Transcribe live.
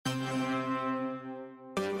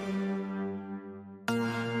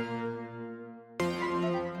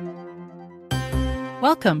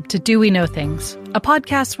Welcome to Do We Know Things, a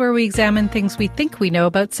podcast where we examine things we think we know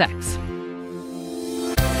about sex.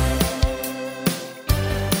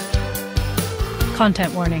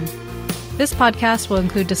 Content warning. This podcast will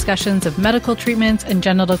include discussions of medical treatments and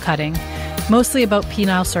genital cutting, mostly about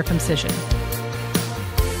penile circumcision.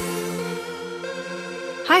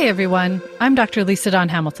 Hi everyone, I'm Dr. Lisa Dawn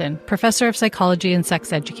Hamilton, professor of psychology and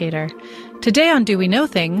sex educator. Today on Do We Know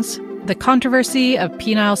Things, the controversy of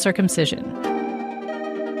penile circumcision.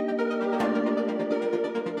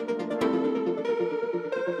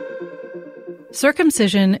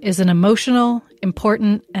 Circumcision is an emotional,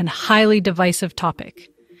 important, and highly divisive topic.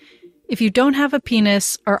 If you don't have a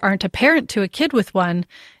penis or aren't a parent to a kid with one,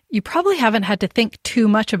 you probably haven't had to think too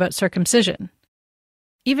much about circumcision.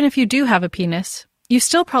 Even if you do have a penis, you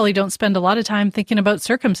still probably don't spend a lot of time thinking about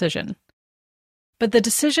circumcision. But the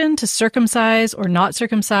decision to circumcise or not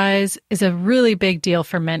circumcise is a really big deal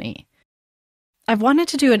for many. I've wanted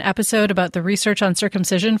to do an episode about the research on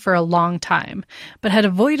circumcision for a long time, but had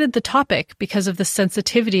avoided the topic because of the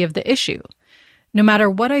sensitivity of the issue. No matter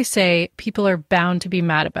what I say, people are bound to be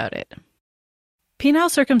mad about it. Penile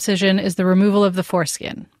circumcision is the removal of the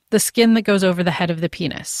foreskin, the skin that goes over the head of the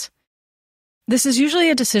penis. This is usually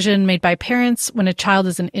a decision made by parents when a child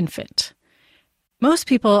is an infant. Most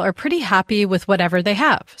people are pretty happy with whatever they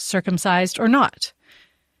have, circumcised or not.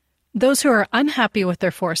 Those who are unhappy with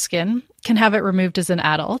their foreskin can have it removed as an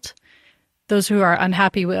adult. Those who are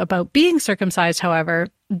unhappy about being circumcised, however,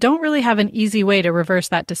 don't really have an easy way to reverse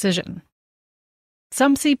that decision.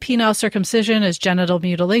 Some see penile circumcision as genital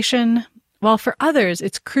mutilation, while for others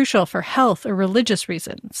it's crucial for health or religious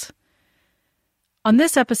reasons. On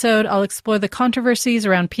this episode, I'll explore the controversies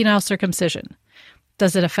around penile circumcision.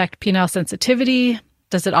 Does it affect penile sensitivity?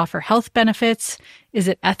 Does it offer health benefits? Is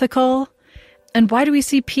it ethical? And why do we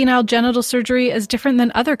see penile genital surgery as different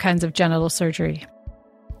than other kinds of genital surgery?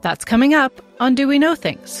 That's coming up on Do We Know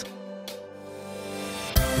Things?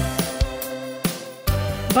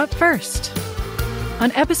 But first,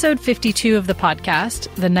 on episode 52 of the podcast,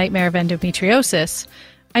 The Nightmare of Endometriosis,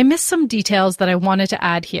 I missed some details that I wanted to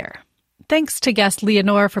add here. Thanks to guest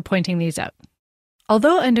Leonore for pointing these out.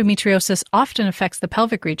 Although endometriosis often affects the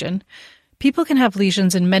pelvic region, people can have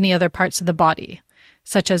lesions in many other parts of the body,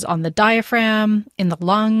 such as on the diaphragm, in the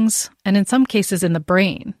lungs, and in some cases in the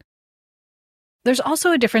brain. There's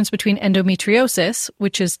also a difference between endometriosis,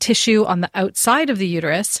 which is tissue on the outside of the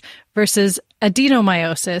uterus, versus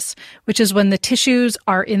adenomyosis, which is when the tissues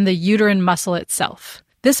are in the uterine muscle itself.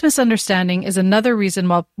 This misunderstanding is another reason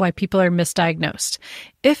why people are misdiagnosed.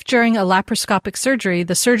 If during a laparoscopic surgery,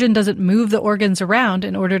 the surgeon doesn't move the organs around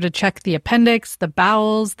in order to check the appendix, the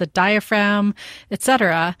bowels, the diaphragm,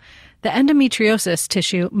 etc., the endometriosis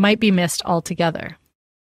tissue might be missed altogether.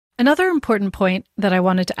 Another important point that I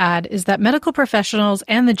wanted to add is that medical professionals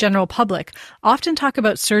and the general public often talk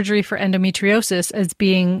about surgery for endometriosis as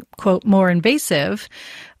being, quote, more invasive,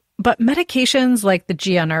 but medications like the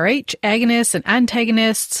GnRH agonists and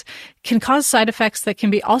antagonists can cause side effects that can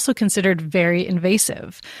be also considered very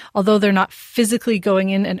invasive. Although they're not physically going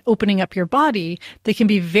in and opening up your body, they can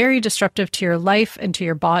be very disruptive to your life and to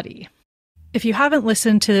your body. If you haven't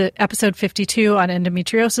listened to episode 52 on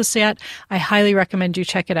endometriosis yet, I highly recommend you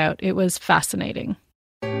check it out. It was fascinating.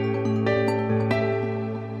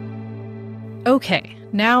 Okay,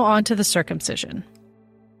 now on to the circumcision.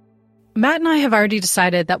 Matt and I have already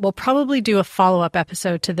decided that we'll probably do a follow-up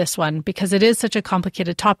episode to this one because it is such a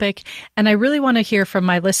complicated topic, and I really want to hear from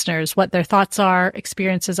my listeners what their thoughts are,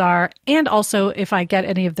 experiences are, and also if I get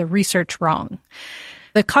any of the research wrong.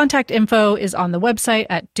 The contact info is on the website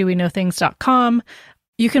at doweknowthings.com.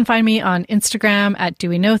 You can find me on Instagram at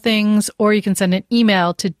doweknowthings, or you can send an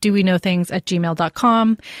email to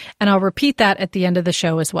doweknowthings@gmail.com, and I'll repeat that at the end of the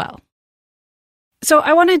show as well. So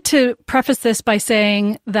I wanted to preface this by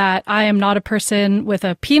saying that I am not a person with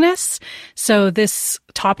a penis, so this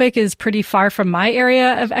topic is pretty far from my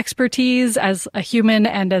area of expertise as a human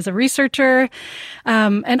and as a researcher.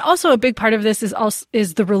 And also a big part of this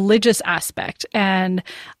is the religious aspect. And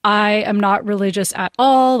I am not religious at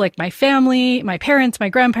all. Like my family, my parents, my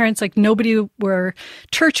grandparents, like nobody were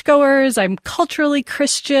churchgoers. I'm culturally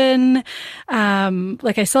Christian.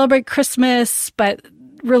 Like I celebrate Christmas, but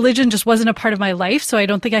religion just wasn't a part of my life, so I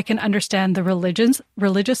don't think I can understand the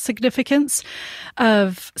religious significance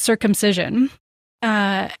of circumcision.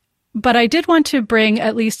 But I did want to bring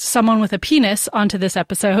at least someone with a penis onto this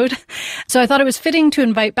episode. So I thought it was fitting to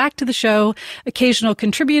invite back to the show occasional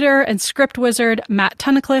contributor and script wizard Matt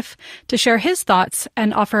Tunnicliffe to share his thoughts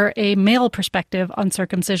and offer a male perspective on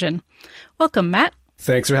circumcision. Welcome, Matt.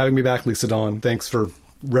 Thanks for having me back, Lisa Dawn. Thanks for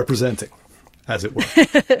representing, as it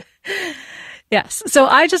were. Yes. So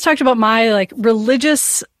I just talked about my like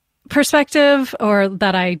religious perspective, or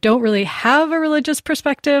that I don't really have a religious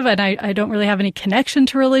perspective and I don't really have any connection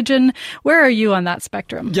to religion. Where are you on that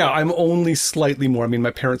spectrum? Yeah, I'm only slightly more. I mean,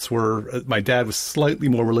 my dad was slightly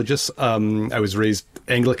more religious. I was raised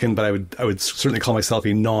Anglican, but I would certainly call myself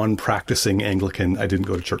a non-practicing Anglican. I didn't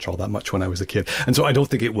go to church all that much when I was a kid. And so I don't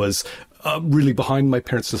think it was really behind my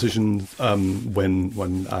parents' decision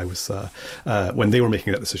when I was when they were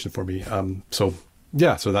making that decision for me.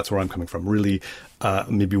 Yeah, so that's where I'm coming from. Really,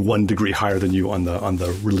 maybe 1 degree higher than you on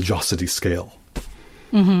the religiosity scale.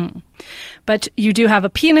 Mm-hmm. But you do have a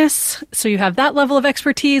penis, so you have that level of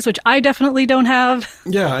expertise, which I definitely don't have.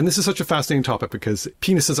 Yeah, and this is such a fascinating topic because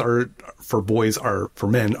penises for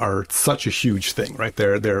men are such a huge thing, right?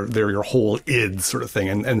 They're your whole id sort of thing,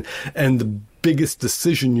 and the biggest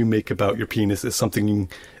decision you make about your penis is something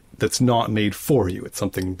that's not made for you. It's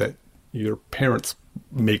something that your parents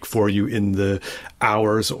make for you in the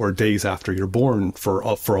hours or days after you're born for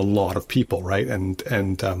a lot of people, right? And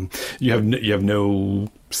you have no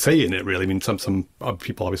say in it, really. I mean, some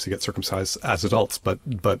people obviously get circumcised as adults, but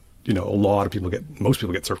you know, most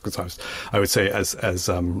people get circumcised, I would say, as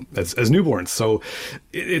newborns. So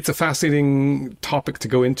it's a fascinating topic to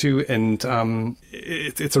go into, and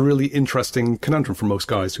it's a really interesting conundrum for most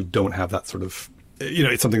guys who don't have that sort of, you know,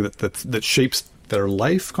 it's something that shapes their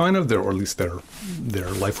life, kind of, or at least their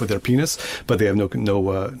life with their penis, but they have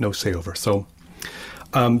no say over. So,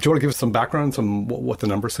 do you want to give us some background, what the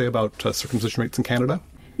numbers say about circumcision rates in Canada?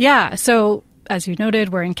 Yeah. So, as you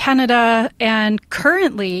noted, we're in Canada, and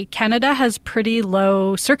currently Canada has pretty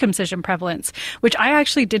low circumcision prevalence, which I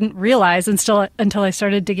actually didn't realize until I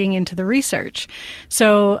started digging into the research.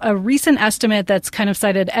 So a recent estimate that's kind of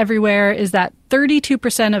cited everywhere is that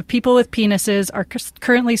 32% of people with penises are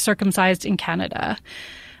currently circumcised in Canada.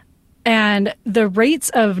 And the rates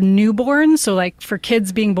of newborns, so like for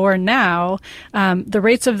kids being born now, the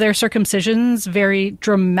rates of their circumcisions vary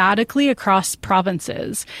dramatically across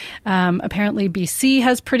provinces. Apparently BC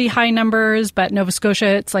has pretty high numbers, but Nova Scotia,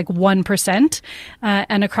 it's like 1%.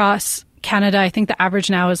 And across Canada, I think the average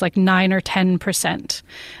now is like 9 or 10%.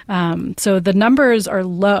 So the numbers are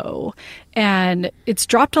low, and it's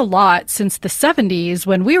dropped a lot since the 70s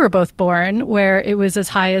when we were both born, where it was as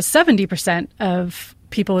high as 70% of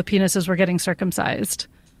people with penises were getting circumcised.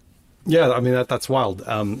 Yeah, I mean, that's wild.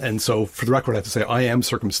 And so for the record, I have to say I am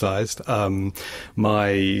circumcised. So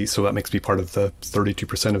that makes me part of the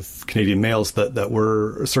 32% of Canadian males that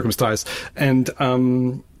were circumcised. And,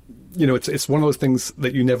 you know, it's one of those things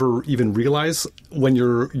that you never even realize when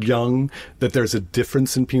you're young, that there's a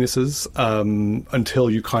difference in penises, until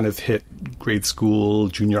you kind of hit grade school,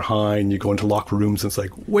 junior high, and you go into locker rooms and it's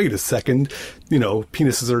like, wait a second, you know,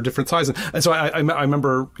 penises are a different size. And so I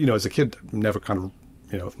remember, you know, as a kid, never kind of,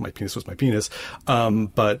 you know, my penis was my penis.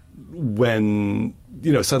 But when,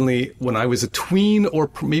 you know, suddenly when I was a tween, or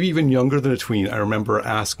maybe even younger than a tween, I remember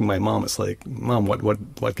asking my mom, it's like, Mom,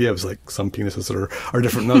 what gives? Like, some penises are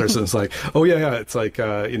different than others. And it's like, oh yeah. It's like,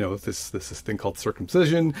 you know, this thing called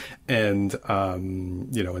circumcision, and,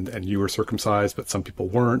 you know, and you were circumcised, but some people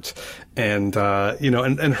weren't. And, you know,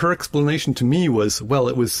 and her explanation to me was, well,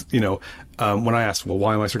 it was, you know, when I asked, well,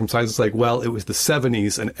 why am I circumcised? It's like, well, it was the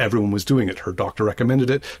 70s and everyone was doing it. Her doctor recommended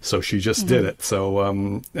it, so she just did it.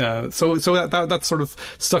 So, so that sort of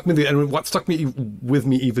stuck me. And what stuck with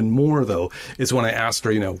me even more, though, is when I asked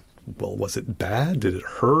her, you know, well, was it bad? Did it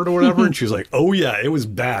hurt or whatever? And she was like, oh yeah, it was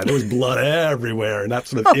bad. There was blood everywhere. And that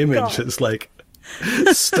sort of image is like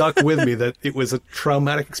stuck with me, that it was a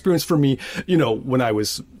traumatic experience for me, you know, when I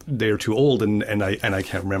was a day or two old, and I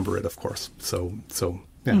can't remember it, of course. So.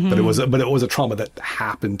 Yeah, but it was a trauma that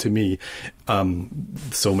happened to me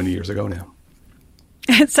so many years ago now.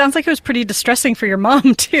 It sounds like it was pretty distressing for your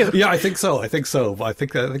mom too. Yeah, I think so. I think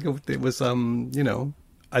it was you know,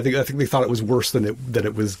 I think they thought it was worse than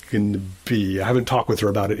it was going to be. I haven't talked with her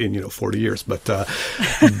about it in 40 years, but yeah,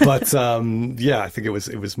 I think it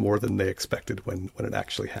was more than they expected when it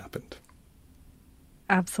actually happened.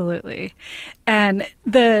 Absolutely. And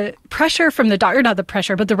the pressure from the doctor, not the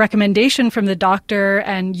pressure, but the recommendation from the doctor,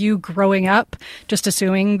 and you growing up just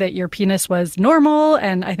assuming that your penis was normal.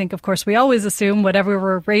 And I think, of course, we always assume whatever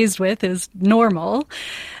we're raised with is normal.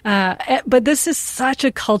 But this is such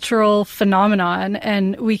a cultural phenomenon,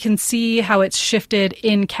 and we can see how it's shifted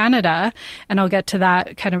in Canada. And I'll get to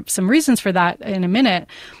that, kind of some reasons for that in a minute.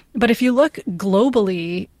 But if you look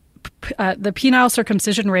globally, the penile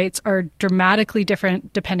circumcision rates are dramatically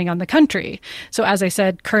different depending on the country. So as I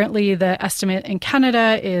said, currently the estimate in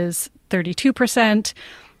Canada is 32%.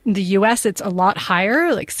 In the US, it's a lot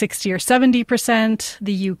higher, like 60 or 70%.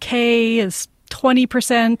 The UK is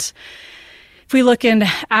 20%. If we look in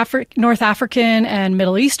North African and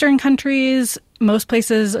Middle Eastern countries, most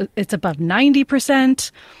places it's above 90%.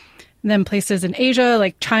 And then places in Asia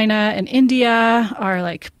like China and India are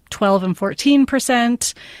like 12 and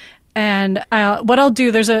 14%. And what I'll do,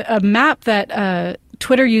 there's a map that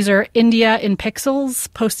Twitter user India in Pixels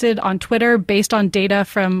posted on Twitter based on data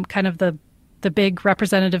from kind of the big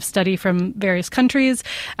representative study from various countries.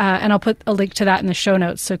 And I'll put a link to that in the show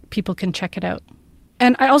notes so people can check it out.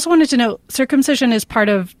 And I also wanted to note, circumcision is part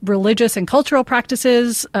of religious and cultural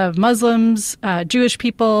practices of Muslims, Jewish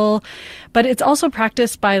people, but it's also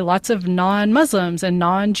practiced by lots of non-Muslims and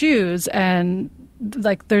non-Jews. And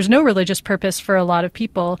like, there's no religious purpose for a lot of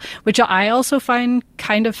people, which I also find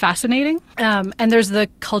kind of fascinating. And there's the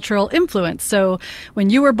cultural influence. So when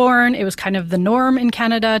you were born, it was kind of the norm in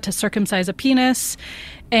Canada to circumcise a penis.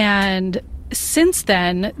 And since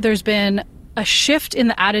then, there's been a shift in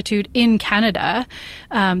the attitude in Canada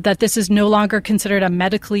that this is no longer considered a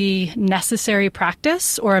medically necessary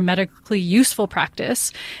practice or a medically useful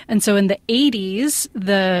practice. And so in the 80s,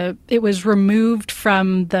 it was removed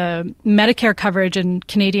from the Medicare coverage in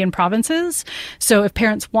Canadian provinces. So if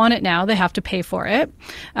parents want it now, they have to pay for it.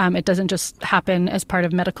 It doesn't just happen as part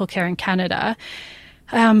of medical care in Canada.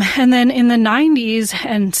 And then in the 90s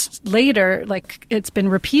and later, like it's been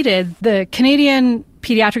repeated, the Canadian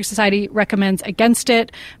Pediatric Society recommends against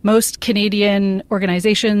it. Most Canadian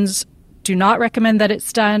organizations do not recommend that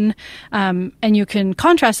it's done. And you can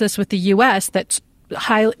contrast this with the U.S. that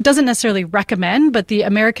doesn't necessarily recommend, but the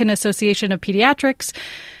American Association of Pediatrics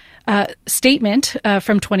statement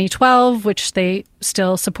from 2012, which they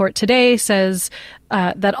still support today, says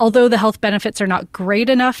that although the health benefits are not great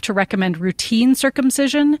enough to recommend routine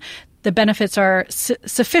circumcision, the benefits are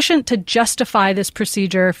sufficient to justify this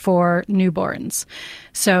procedure for newborns.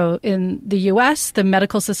 So in the U.S., the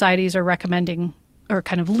medical societies are recommending or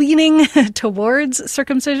kind of leaning towards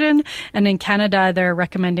circumcision, and in Canada, they're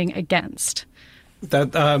recommending against.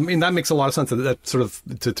 That that makes a lot of sense. That sort of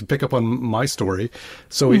to pick up on my story.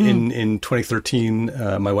 So in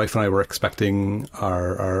 2013, my wife and I were expecting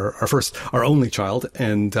our only child,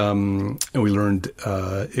 and we learned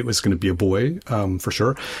it was going to be a boy for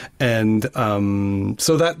sure. And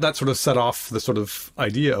so that sort of set off the sort of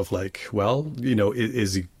idea of like, well,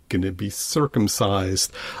 is he going to be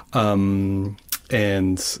circumcised? And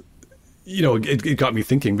it got me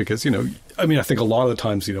thinking because, I think a lot of the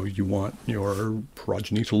times, you want your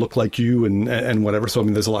progeny to look like you and whatever. So, I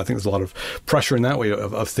think there's a lot of pressure in that way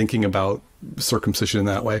of thinking about circumcision in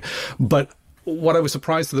that way. But what I was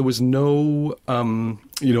surprised that there was no,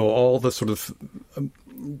 all the sort of,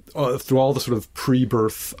 through all the sort of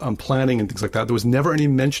pre-birth planning and things like that, there was never any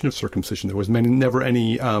mention of circumcision. There was never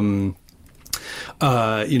any, well,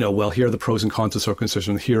 here are the pros and cons of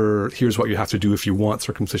circumcision. Here's what you have to do if you want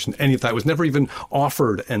circumcision. Any of that was never even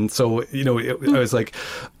offered. And so, I was like,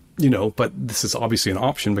 but this is obviously an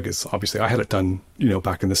option because obviously I had it done,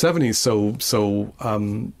 back in the 70s. So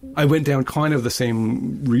I went down kind of the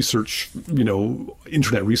same research,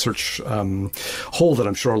 internet research hole that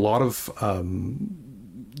I'm sure a lot of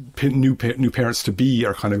new parents to be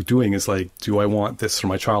are kind of doing, is like, do I want this for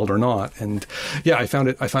my child or not? And yeah, I found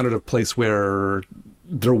it a place where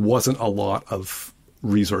there wasn't a lot of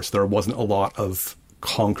resource. There wasn't a lot of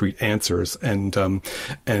concrete answers, and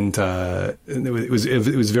it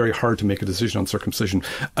was very hard to make a decision on circumcision.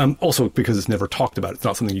 Also because it's never talked about. It's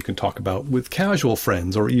not something you can talk about with casual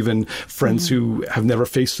friends or even friends who have never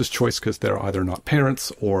faced this choice because they're either not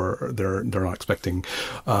parents or they're not expecting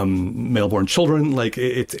male-born children. Like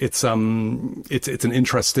it's an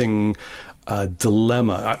interesting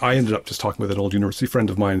dilemma. I ended up just talking with an old university friend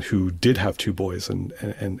of mine who did have two boys and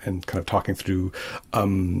kind of talking through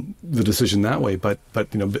the decision that way. But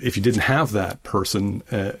if you didn't have that person,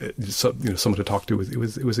 someone to talk to, it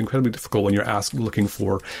was incredibly difficult when you're looking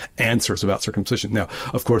for answers about circumcision. Now,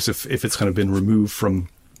 of course, if it's kind of been removed from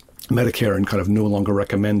Medicare and kind of no longer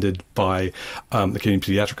recommended by the Canadian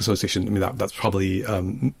Pediatric Association, that's probably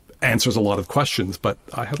answers a lot of questions, but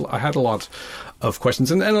I had a lot of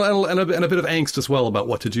questions and a bit of angst as well about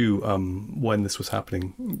what to do when this was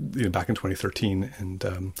happening, back in 2013,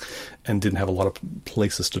 and didn't have a lot of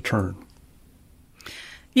places to turn.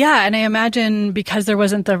 Yeah, and I imagine because there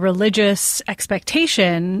wasn't the religious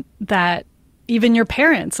expectation that even your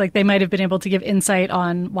parents, like they might have been able to give insight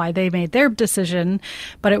on why they made their decision,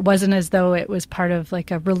 but it wasn't as though it was part of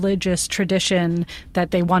like a religious tradition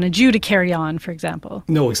that they wanted you to carry on, for example.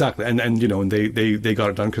 No, exactly. And they got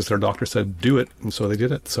it done because their doctor said do it, and so they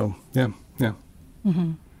did it. So yeah.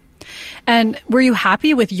 Mm-hmm. And were you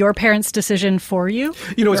happy with your parents' decision for you?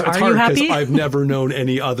 You know, it's hard because happy? I've never known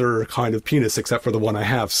any other kind of penis except for the one I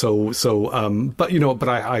have. But you know, but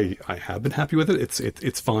I have been happy with it.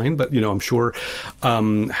 It's fine. But you know, I'm sure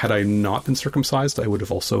had I not been circumcised, I would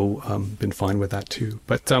have also been fine with that too.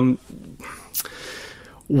 But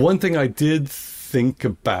one thing I did think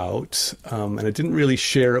about, and I didn't really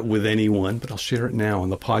share it with anyone, but I'll share it now on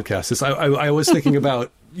the podcast, is I was thinking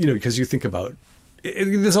about, you know, because you think about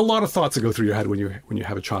there's a lot of thoughts that go through your head when you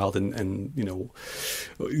have a child, and you know,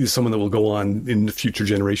 someone that will go on in the future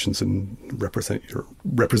generations and represent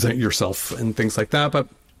yourself and things like that. But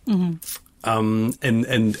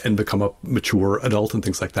and become a mature adult and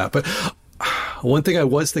things like that. But one thing I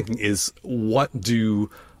was thinking is, what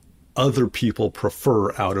do other people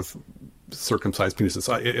prefer out of circumcised penises,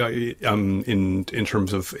 in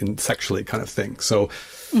terms of sexually kind of thing? So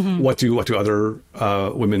what do other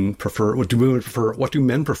women prefer? What do women prefer? What do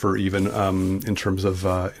men prefer, even in terms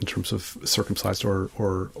of circumcised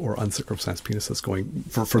or uncircumcised penises going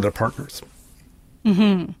for their partners?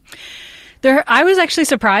 I was actually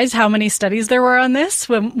surprised how many studies there were on this.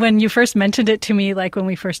 When you first mentioned it to me, like when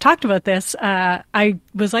we first talked about this, I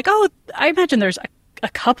was like, oh, I imagine there's a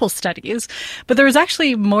couple studies, but there was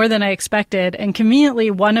actually more than I expected. And conveniently,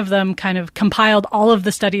 one of them kind of compiled all of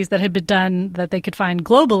the studies that had been done that they could find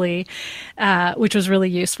globally, which was really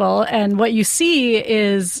useful. And what you see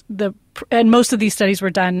is and most of these studies were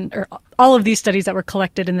done, or all of these studies that were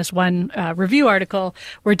collected in this one review article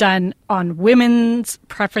were done on women's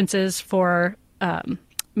preferences for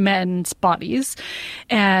men's bodies,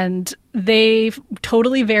 and they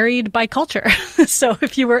totally varied by culture. So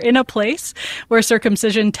if you were in a place where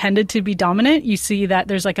circumcision tended to be dominant, you see that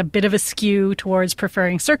there's like a bit of a skew towards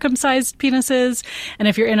preferring circumcised penises. And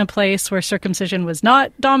if you're in a place where circumcision was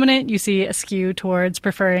not dominant, you see a skew towards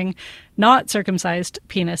preferring not circumcised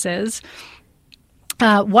penises.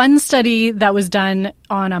 One study that was done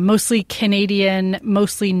on a mostly Canadian,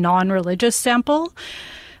 mostly non-religious sample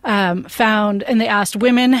found, and they asked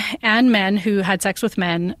women and men who had sex with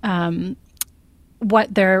men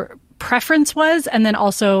what their preference was, and then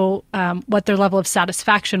also what their level of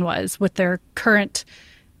satisfaction was with their current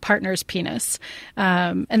partner's penis.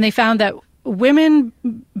 And they found that women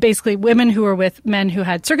who were with men who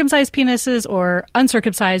had circumcised penises or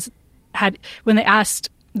uncircumcised, when they asked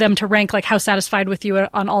them to rank like how satisfied with you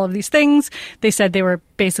on all of these things, they said they were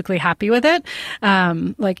basically happy with it,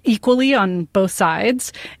 like equally on both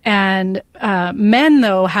sides. And men,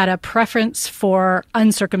 though, had a preference for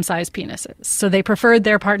uncircumcised penises. So they preferred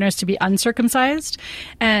their partners to be uncircumcised.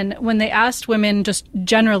 And when they asked women just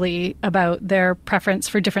generally about their preference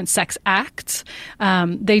for different sex acts,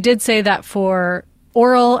 they did say that for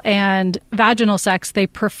oral and vaginal sex, they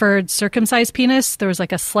preferred circumcised penis. There was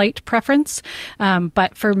like a slight preference.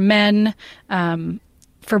 But for men,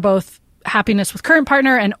 for both happiness with current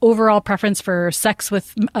partner and overall preference for sex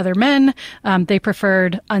with other men, they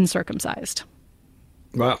preferred uncircumcised.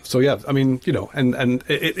 Wow. So yeah, I mean, you know, and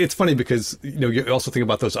it's funny because, you know, you also think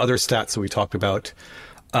about those other stats that we talked about,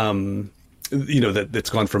 you know, that's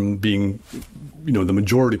gone from being, you know, the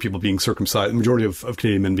majority of people being circumcised, the majority of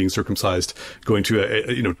Canadian men being circumcised, going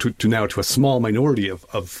to to now to a small minority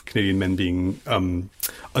of Canadian men being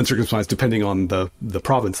uncircumcised, depending on the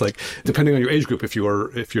province. Like, depending on your age group, if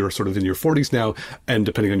you're sort of in your 40s now, and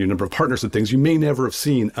depending on your number of partners and things, you may never have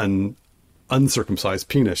seen an uncircumcised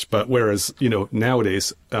penis. But whereas, you know,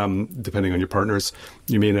 nowadays, depending on your partners,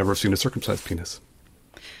 you may never have seen a circumcised penis.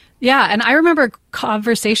 Yeah, and I remember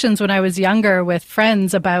conversations when I was younger with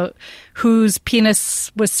friends about whose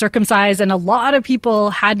penis was circumcised, and a lot of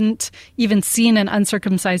people hadn't even seen an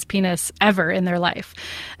uncircumcised penis ever in their life.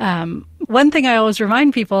 One thing I always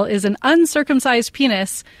remind people is an uncircumcised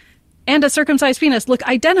penis and a circumcised penis look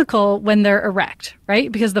identical when they're erect,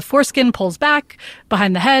 right? Because the foreskin pulls back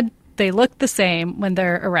behind the head. They look the same when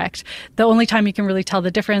they're erect. The only time you can really tell the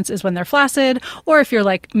difference is when they're flaccid, or if you're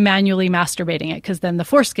like manually masturbating it, because then the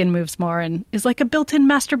foreskin moves more and is like a built-in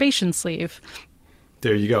masturbation sleeve.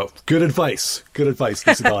 There you go. Good advice. Good advice,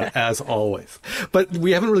 Lisa Dawn, as always. But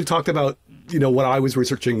we haven't really talked about, you know, what I was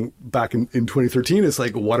researching back in 2013 is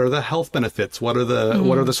like, what are the health benefits? What are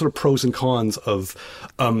the sort of pros and cons of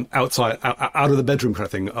out of the bedroom kind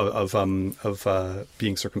of thing of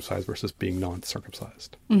being circumcised versus being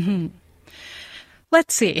non-circumcised? Mm-hmm.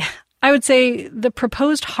 Let's see. I would say the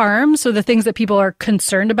proposed harm, so the things that people are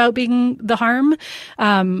concerned about being the harm,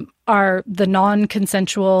 are the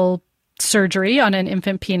non-consensual surgery on an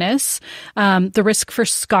infant penis, the risk for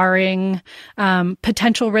scarring,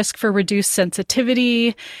 potential risk for reduced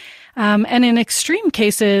sensitivity, And in extreme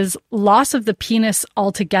cases, loss of the penis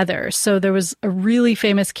altogether. So there was a really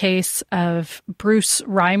famous case of Bruce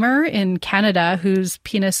Reimer in Canada whose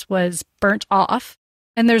penis was burnt off.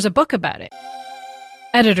 And there's a book about it.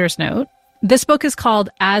 Editor's note. This book is called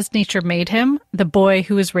As Nature Made Him, The Boy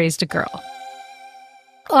Who Was Raised a Girl.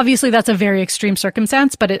 Obviously, that's a very extreme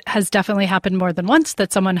circumstance, but it has definitely happened more than once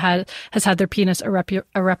that someone has had their penis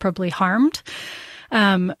irreparably harmed.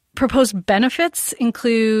 Proposed benefits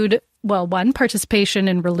include, well, one, participation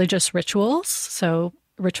in religious rituals. So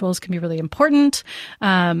rituals can be really important.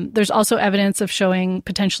 There's also evidence of showing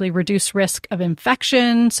potentially reduced risk of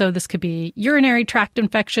infection. So this could be urinary tract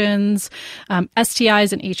infections,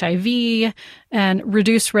 STIs and HIV, and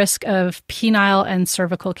reduced risk of penile and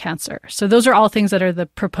cervical cancer. So those are all things that are the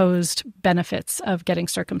proposed benefits of getting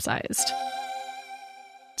circumcised.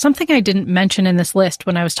 Something I didn't mention in this list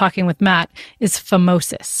when I was talking with Matt is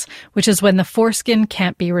phimosis, which is when the foreskin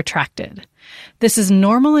can't be retracted. This is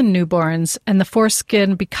normal in newborns, and the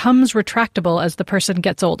foreskin becomes retractable as the person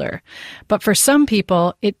gets older. But for some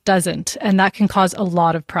people, it doesn't, and that can cause a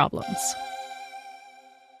lot of problems.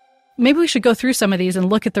 Maybe we should go through some of these and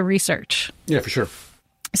look at the research. Yeah, for sure.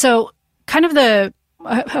 So kind of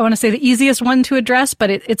I want to say the easiest one to address, but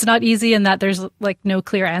it's not easy in that there's like no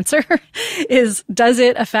clear answer, is does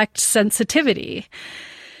it affect sensitivity?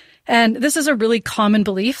 And this is a really common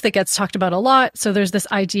belief that gets talked about a lot. So there's this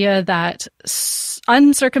idea that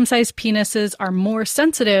uncircumcised penises are more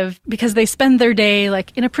sensitive because they spend their day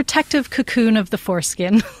like in a protective cocoon of the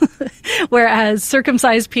foreskin, whereas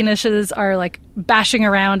circumcised penises are like bashing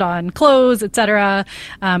around on clothes, etc.,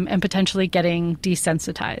 and potentially getting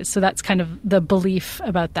desensitized. So that's kind of the belief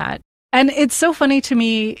about that. And it's so funny to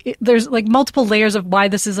me. There's like multiple layers of why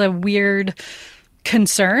this is a weird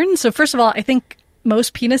concern. So first of all, I think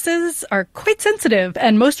most penises are quite sensitive,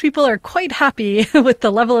 and most people are quite happy with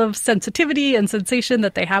the level of sensitivity and sensation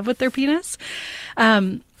that they have with their penis.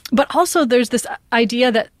 But also there's this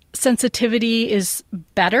idea that sensitivity is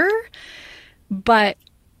better, but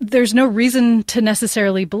there's no reason to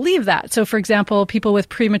necessarily believe that. So, for example, people with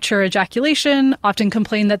premature ejaculation often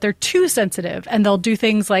complain that they're too sensitive, and they'll do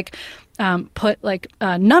things like put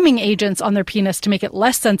numbing agents on their penis to make it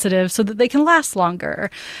less sensitive so that they can last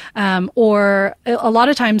longer. Or a lot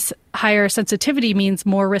of times higher sensitivity means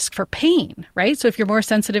more risk for pain, right? So if you're more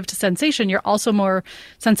sensitive to sensation, you're also more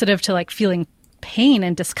sensitive to like feeling pain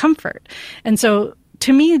and discomfort. And so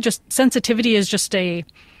to me, just sensitivity is just a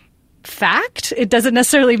fact. It doesn't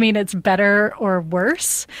necessarily mean it's better or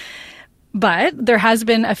worse. But there has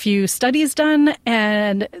been a few studies done,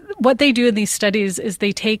 and what they do in these studies is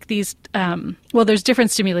they take these, there's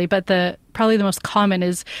different stimuli, but probably the most common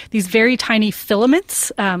is these very tiny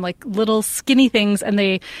filaments, like little skinny things, and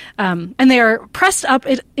they are pressed up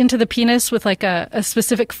into the penis with like a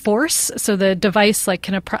specific force. So the device like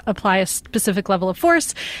can apply a specific level of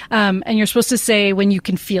force, and you're supposed to say when you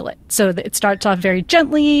can feel it. So it starts off very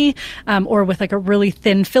gently, or with like a really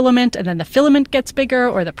thin filament, and then the filament gets bigger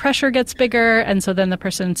or the pressure gets bigger, and so then the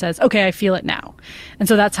person says, okay, I feel it now. And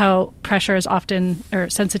so that's how pressure is often, or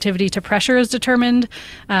sensitivity to pressure is determined.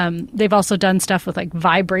 They've also done stuff with like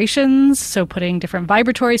vibrations, so putting different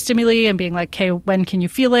vibratory stimuli and being like, okay, when can you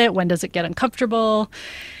feel it? When does it get uncomfortable?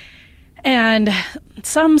 And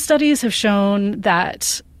some studies have shown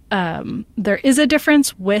that there is a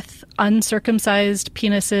difference with uncircumcised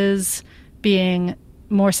penises being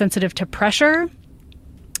more sensitive to pressure.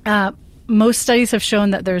 Most studies have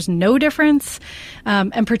shown that there's no difference,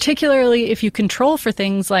 and particularly if you control for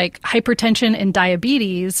things like hypertension and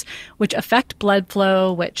diabetes, which affect blood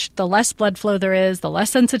flow, which the less blood flow there is, the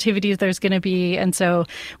less sensitivity there's going to be. And so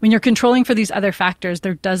when you're controlling for these other factors,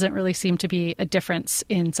 there doesn't really seem to be a difference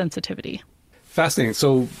in sensitivity. Fascinating.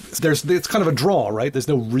 So it's kind of a draw, right? There's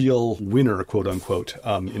no real winner, quote unquote,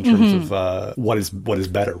 in terms of what is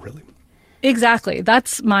better, really. Exactly.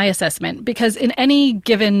 That's my assessment, because in any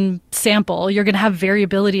given sample, you're going to have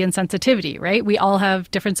variability in sensitivity, right? We all have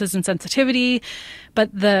differences in sensitivity, but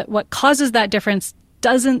what causes that difference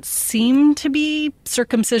doesn't seem to be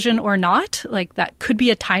circumcision or not. Like that could be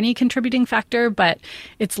a tiny contributing factor, but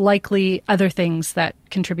it's likely other things that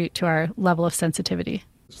contribute to our level of sensitivity.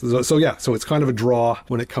 So it's kind of a draw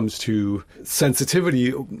when it comes to sensitivity.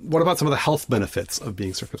 What about some of the health benefits of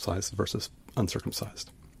being circumcised versus uncircumcised?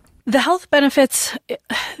 The health benefits,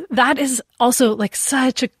 that is also like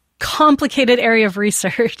such a complicated area of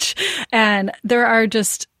research. And there are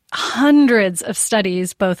just hundreds of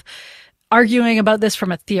studies, both arguing about this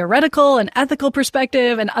from a theoretical and ethical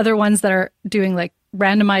perspective, and other ones that are doing like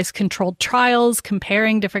randomized controlled trials,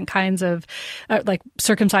 comparing different kinds of like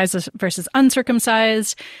circumcised versus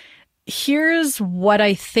uncircumcised. here's what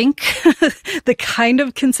I think the kind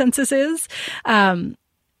of consensus is.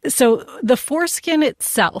 So the foreskin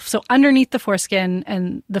itself, so underneath the foreskin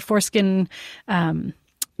and the foreskin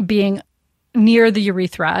being near the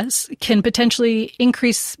urethra, can potentially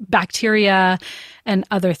increase bacteria and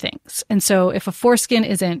other things. And so if a foreskin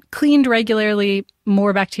isn't cleaned regularly,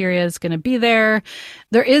 more bacteria is going to be there.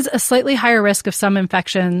 There is a slightly higher risk of some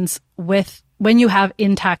infections when you have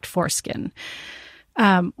intact foreskin.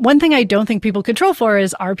 One thing I don't think people control for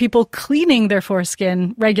is, are people cleaning their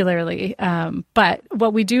foreskin regularly? But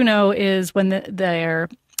what we do know is when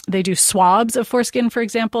they do swabs of foreskin, for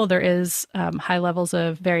example, there is high levels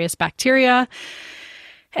of various bacteria.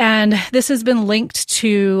 And this has been linked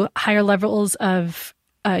to higher levels of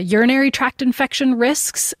urinary tract infection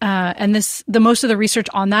risks. And the most of the research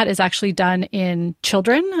on that is actually done in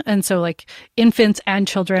children. And so like infants and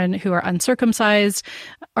children who are uncircumcised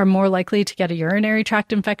are more likely to get a urinary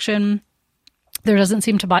tract infection. There doesn't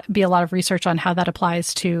seem to be a lot of research on how that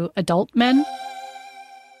applies to adult men.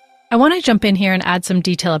 I want to jump in here and add some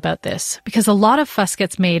detail about this because a lot of fuss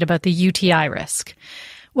gets made about the UTI risk.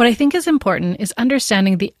 What I think is important is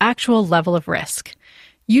understanding the actual level of risk.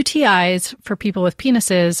 UTIs for people with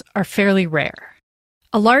penises are fairly rare.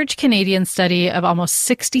 A large Canadian study of almost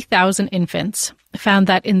 60,000 infants found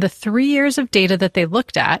that in the 3 years of data that they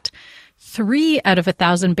looked at, 3 out of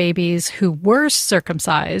 1,000 babies who were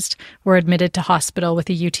circumcised were admitted to hospital with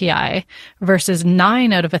a UTI versus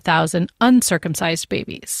 9 out of 1,000 uncircumcised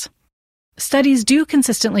babies. Studies do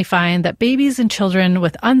consistently find that babies and children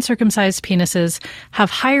with uncircumcised penises have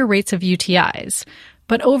higher rates of UTIs,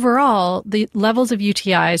 but overall, the levels of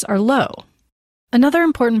UTIs are low. Another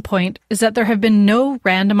important point is that there have been no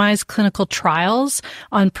randomized clinical trials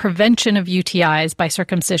on prevention of UTIs by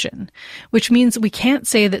circumcision, which means we can't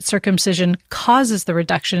say that circumcision causes the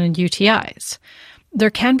reduction in UTIs. There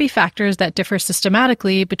can be factors that differ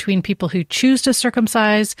systematically between people who choose to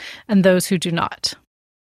circumcise and those who do not.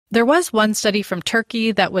 There was one study from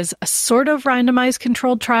Turkey that was a sort of randomized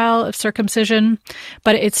controlled trial of circumcision,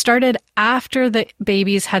 but it started after the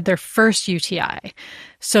babies had their first UTI.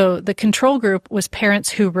 So the control group was parents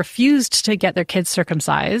who refused to get their kids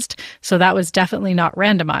circumcised, so that was definitely not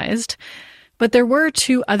randomized. But there were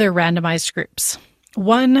 2 other randomized groups,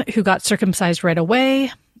 one who got circumcised right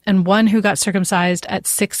away and one who got circumcised at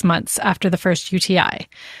 6 months after the first UTI.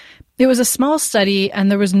 It was a small study, and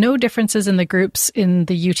there was no differences in the groups in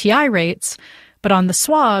the UTI rates, but on the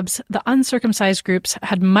swabs, the uncircumcised groups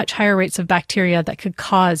had much higher rates of bacteria that could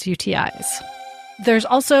cause UTIs. There's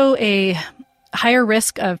also a higher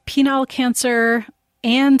risk of penile cancer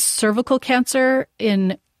and cervical cancer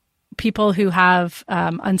in people who have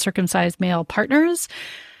uncircumcised male partners.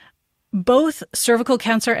 Both cervical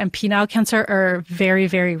cancer and penile cancer are very,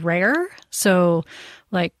 very rare. So,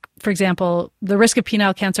 like, for example, the risk of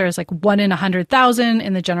penile cancer is like 1 in 100,000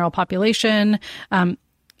 in the general population,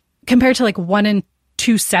 compared to like 1 in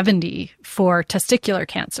 270 for testicular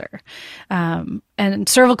cancer. And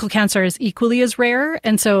cervical cancer is equally as rare.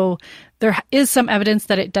 And so there is some evidence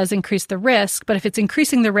that it does increase the risk, but if it's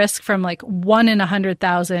increasing the risk from like 1 in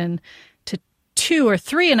 100,000 to 2 or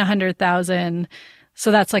 3 in 100,000,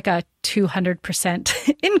 so that's like a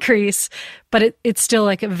 200% increase, but it's still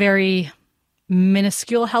like a very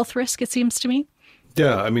minuscule health risk, it seems to me.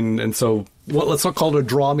 Yeah, I mean, and so let's not call it a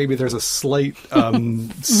draw. Maybe there's a slight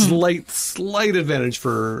advantage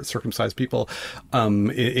for circumcised people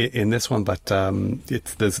in this one, but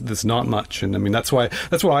there's not much. And I mean, that's what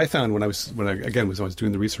I found when I was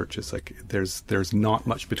doing the research. Is like there's not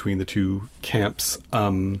much between the 2 camps.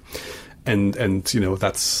 And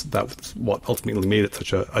that's what ultimately made it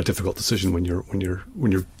such a difficult decision when you're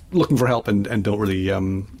looking for help and don't really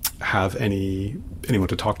have anyone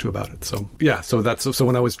to talk to about it. So yeah, so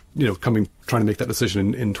when I was trying to make that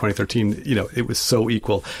decision in 2013, it was so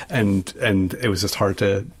equal, and it was just hard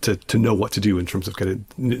to know what to do in terms of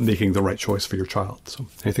making the right choice for your child. So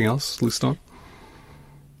anything else, Lucy?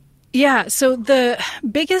 Yeah, so the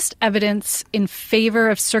biggest evidence in favor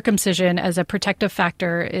of circumcision as a protective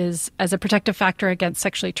factor against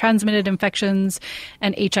sexually transmitted infections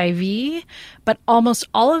and HIV. But almost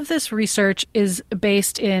all of this research is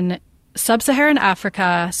based in sub-Saharan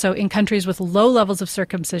Africa, so in countries with low levels of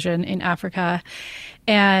circumcision in Africa.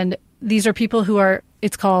 And these are people who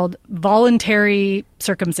it's called voluntary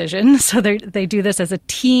circumcision. So they do this as a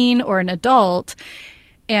teen or an adult.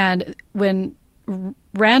 And when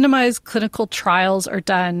randomized clinical trials are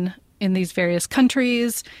done in these various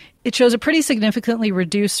countries, it shows a pretty significantly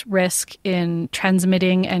reduced risk in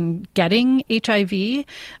transmitting and getting HIV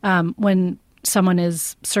when someone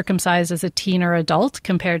is circumcised as a teen or adult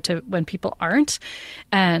compared to when people aren't.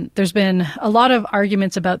 And there's been a lot of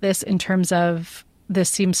arguments about this in terms of this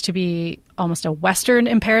seems to be almost a Western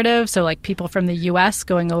imperative. So like people from the US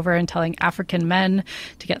going over and telling African men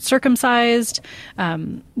to get circumcised.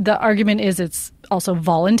 The argument is it's also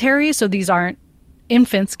voluntary. So these aren't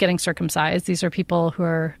infants getting circumcised. These are people who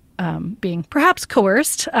are being perhaps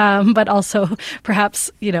coerced, but also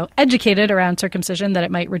perhaps, educated around circumcision, that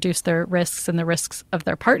it might reduce their risks and the risks of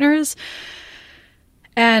their partners.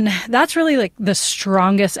 And that's really like the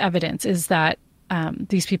strongest evidence, is that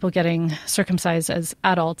these people getting circumcised as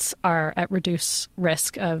adults are at reduced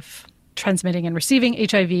risk of transmitting and receiving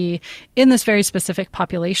HIV in this very specific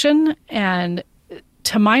population. And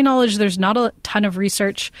to my knowledge, there's not a ton of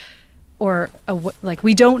research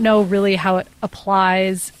we don't know really how it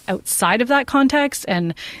applies outside of that context.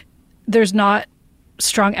 And there's not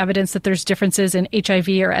strong evidence that there's differences in HIV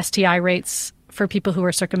or STI rates for people who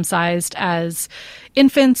are circumcised as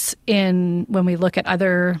infants when we look at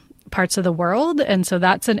other parts of the world. And so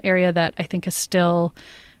that's an area that I think is still,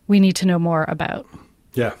 we need to know more about.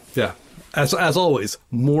 Yeah. As always,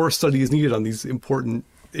 more study is needed on these important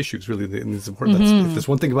issues, really. And it's important. If there's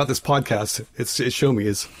one thing about this podcast, it's shown me,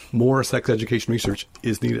 is more sex education research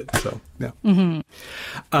is needed. So, yeah.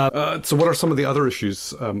 So what are some of the other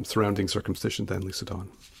issues surrounding circumcision then, Lisa Dawn?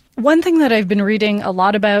 One thing that I've been reading a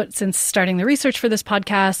lot about since starting the research for this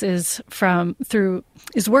podcast is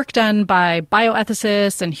work done by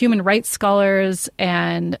bioethicists and human rights scholars,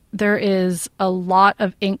 and there is a lot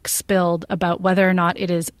of ink spilled about whether or not it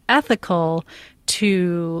is ethical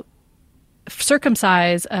to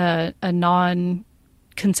circumcise a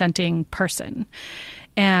non-consenting person.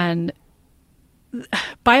 And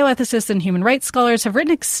bioethicists and human rights scholars have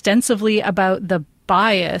written extensively about the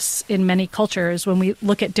bias in many cultures when we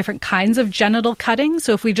look at different kinds of genital cutting.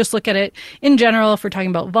 So if we just look at it in general, if we're talking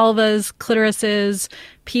about vulvas, clitorises,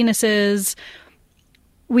 penises,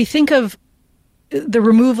 we think of the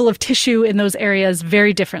removal of tissue in those areas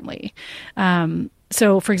very differently.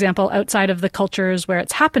 So, for example, outside of the cultures where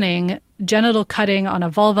it's happening, genital cutting on a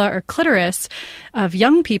vulva or clitoris of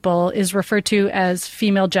young people is referred to as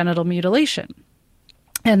female genital mutilation.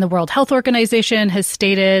 And the World Health Organization has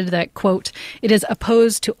stated that, quote, it is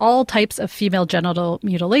opposed to all types of female genital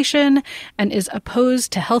mutilation and is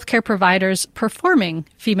opposed to healthcare providers performing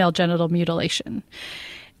female genital mutilation.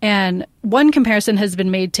 And one comparison has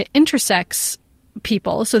been made to intersex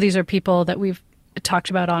people. So these are people that we've talked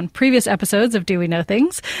about on previous episodes of Do We Know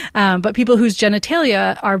Things, but people whose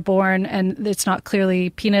genitalia are born and it's not clearly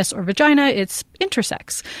penis or vagina, it's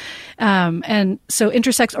intersex. And so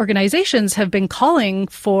intersex organizations have been calling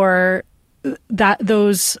for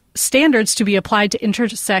those standards to be applied to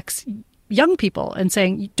intersex young people and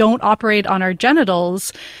saying, don't operate on our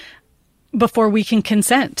genitals before we can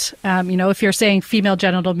consent. If you're saying female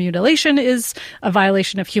genital mutilation is a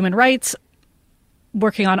violation of human rights,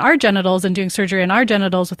 working on our genitals and doing surgery on our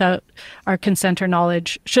genitals without our consent or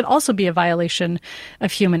knowledge should also be a violation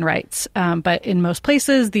of human rights. But in most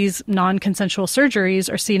places, these non-consensual surgeries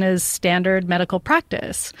are seen as standard medical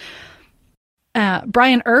practice.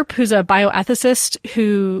 Brian Earp, who's a bioethicist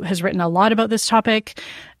who has written a lot about this topic,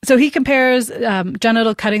 so he compares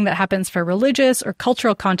genital cutting that happens for religious or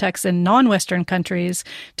cultural contexts in non-Western countries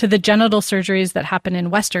to the genital surgeries that happen in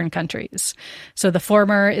Western countries. So the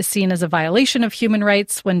former is seen as a violation of human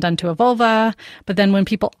rights when done to a vulva, but then when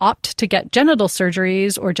people opt to get genital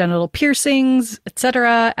surgeries or genital piercings,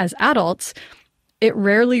 etc., as adults, it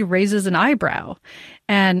rarely raises an eyebrow.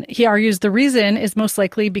 And he argues the reason is most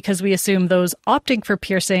likely because we assume those opting for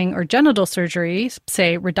piercing or genital surgery,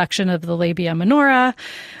 say reduction of the labia minora,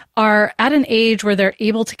 are at an age where they're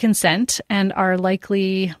able to consent and are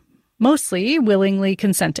likely, mostly, willingly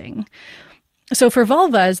consenting. So for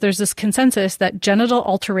vulvas, there's this consensus that genital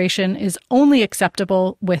alteration is only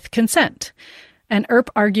acceptable with consent. And Earp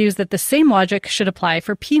argues that the same logic should apply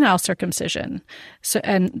for penile circumcision.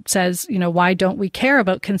 And says, why don't we care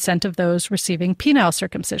about consent of those receiving penile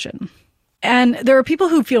circumcision? And there are people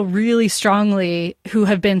who feel really strongly, who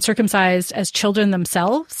have been circumcised as children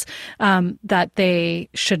themselves, that they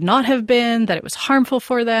should not have been, that it was harmful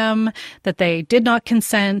for them, that they did not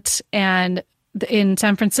consent. And in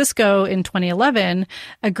San Francisco in 2011,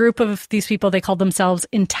 a group of these people, they called themselves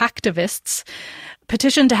intactivists,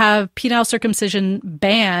 petitioned to have penile circumcision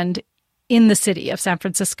banned in the city of San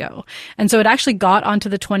Francisco. And so it actually got onto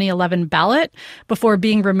the 2011 ballot before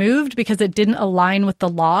being removed because it didn't align with the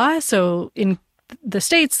law. So in the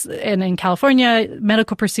States and in California,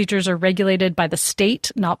 medical procedures are regulated by the state,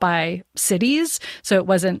 not by cities. So it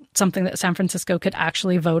wasn't something that San Francisco could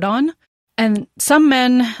actually vote on. And some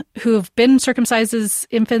men who have been circumcised as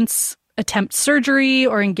infants attempt surgery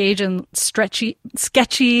or engage in sketchy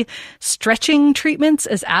stretching treatments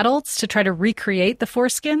as adults to try to recreate the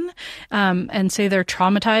foreskin, and say they're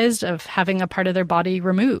traumatized of having a part of their body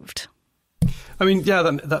removed. I mean, yeah,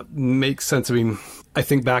 that makes sense. I mean, I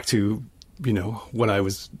think back to, when I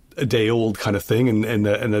was a day old kind of thing, and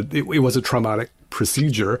it was a traumatic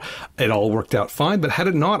procedure. It all worked out fine, but had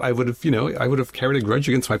it not, I would have carried a grudge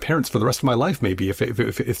against my parents for the rest of my life, maybe if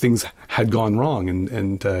things had gone wrong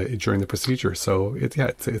and during the procedure. So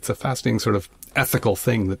it's a fascinating sort of ethical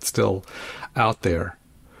thing that's still out there.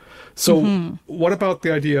 So what about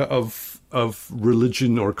the idea of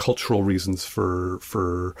religion or cultural reasons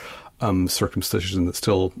for circumcision that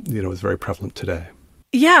still is very prevalent today?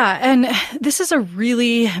 Yeah, and this is a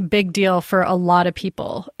really big deal for a lot of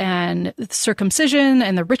people. And circumcision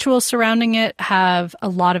and the rituals surrounding it have a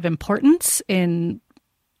lot of importance in,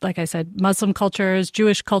 like I said, Muslim cultures,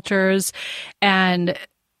 Jewish cultures, and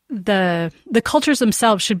the cultures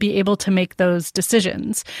themselves should be able to make those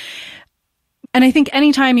decisions. And I think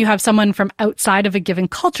anytime you have someone from outside of a given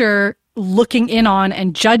culture looking in on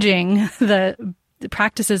and judging the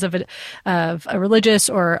practices of a religious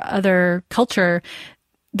or other culture,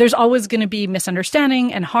 there's always going to be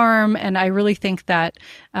misunderstanding and harm. And I really think that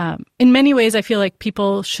in many ways, I feel like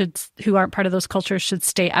people who aren't part of those cultures should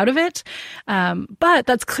stay out of it. But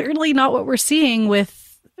that's clearly not what we're seeing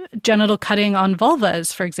with genital cutting on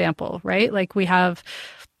vulvas, for example, right? Like we have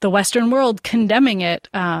the Western world condemning it.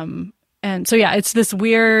 And so, yeah, it's this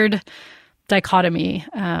weird dichotomy.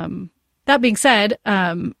 That being said,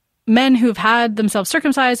 men who've had themselves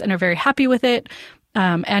circumcised and are very happy with it,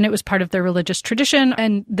 and it was part of their religious tradition,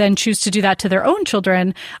 and then choose to do that to their own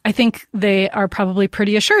children, I think they are probably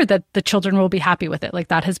pretty assured that the children will be happy with it. Like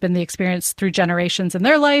that has been the experience through generations in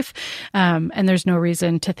their life, and there's no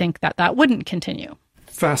reason to think that that wouldn't continue.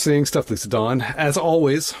 Fascinating stuff, Lisa Dawn. As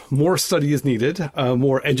always, more study is needed,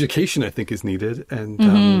 more education, I think, is needed,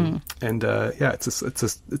 and it's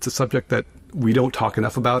a subject that we don't talk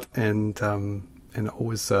enough about, and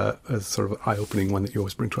always a sort of eye-opening one that you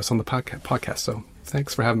always bring to us on the podcast. So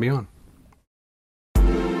thanks for having me on.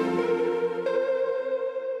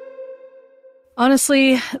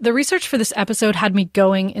 Honestly, the research for this episode had me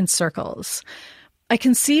going in circles. I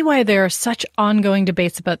can see why there are such ongoing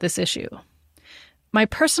debates about this issue. My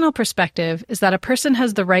personal perspective is that a person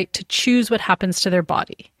has the right to choose what happens to their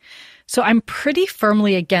body. So I'm pretty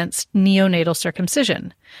firmly against neonatal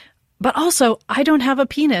circumcision. But also, I don't have a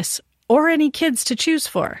penis or any kids to choose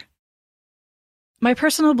for. My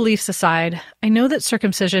personal beliefs aside, I know that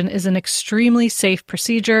circumcision is an extremely safe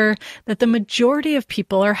procedure that the majority of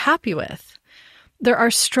people are happy with. There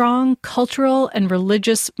are strong cultural and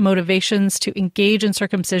religious motivations to engage in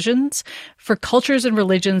circumcisions for cultures and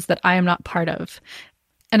religions that I am not part of.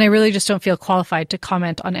 And I really just don't feel qualified to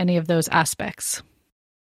comment on any of those aspects.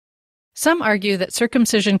 Some argue that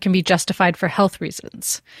circumcision can be justified for health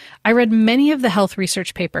reasons. I read many of the health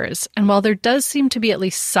research papers, and while there does seem to be at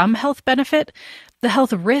least some health benefit, the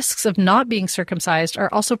health risks of not being circumcised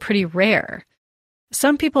are also pretty rare.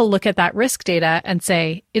 Some people look at that risk data and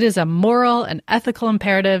say it is a moral and ethical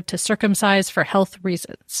imperative to circumcise for health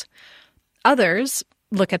reasons. Others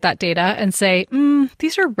look at that data and say,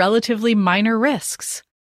 these are relatively minor risks.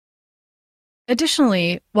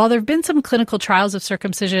 Additionally, while there have been some clinical trials of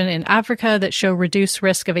circumcision in Africa that show reduced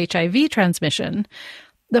risk of HIV transmission,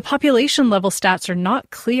 the population-level stats are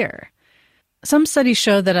not clear. Some studies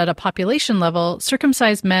show that at a population level,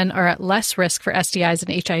 circumcised men are at less risk for STIs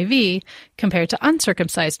and HIV compared to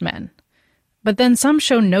uncircumcised men. But then some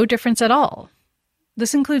show no difference at all.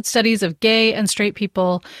 This includes studies of gay and straight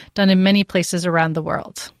people done in many places around the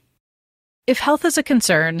world. If health is a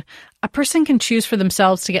concern, a person can choose for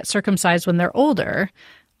themselves to get circumcised when they're older,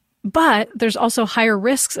 but there's also higher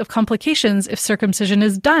risks of complications if circumcision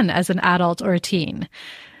is done as an adult or a teen.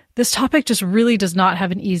 This topic just really does not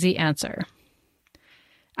have an easy answer.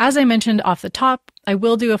 As I mentioned off the top, I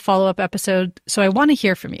will do a follow-up episode, so I want to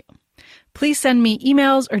hear from you. Please send me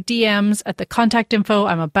emails or DMs at the contact info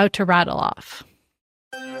I'm about to rattle off.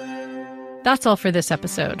 That's all for this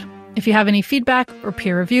episode. If you have any feedback or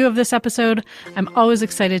peer review of this episode, I'm always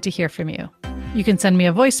excited to hear from you. You can send me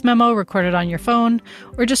a voice memo recorded on your phone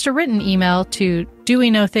or just a written email to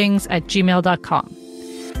doweknowthings@gmail.com.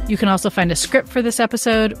 You can also find a script for this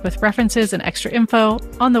episode with references and extra info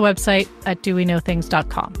on the website at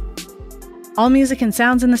doweknowthings.com. All music and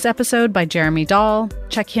sounds in this episode by Jeremy Dahl.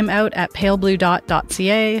 Check him out at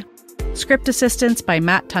palebluedot.ca. Script assistance by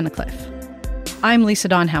Matt Tunnicliffe. I'm Lisa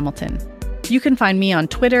Dawn Hamilton. You can find me on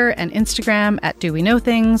Twitter and Instagram at Do We Know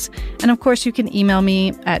Things. And of course, you can email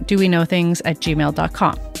me at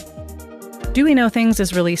doweknowthings@gmail.com. Do We Know Things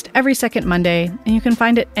is released every second Monday, and you can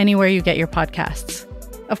find it anywhere you get your podcasts.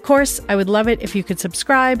 Of course, I would love it if you could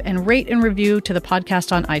subscribe and rate and review to the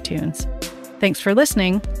podcast on iTunes. Thanks for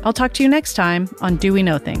listening. I'll talk to you next time on Do We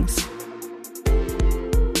Know Things.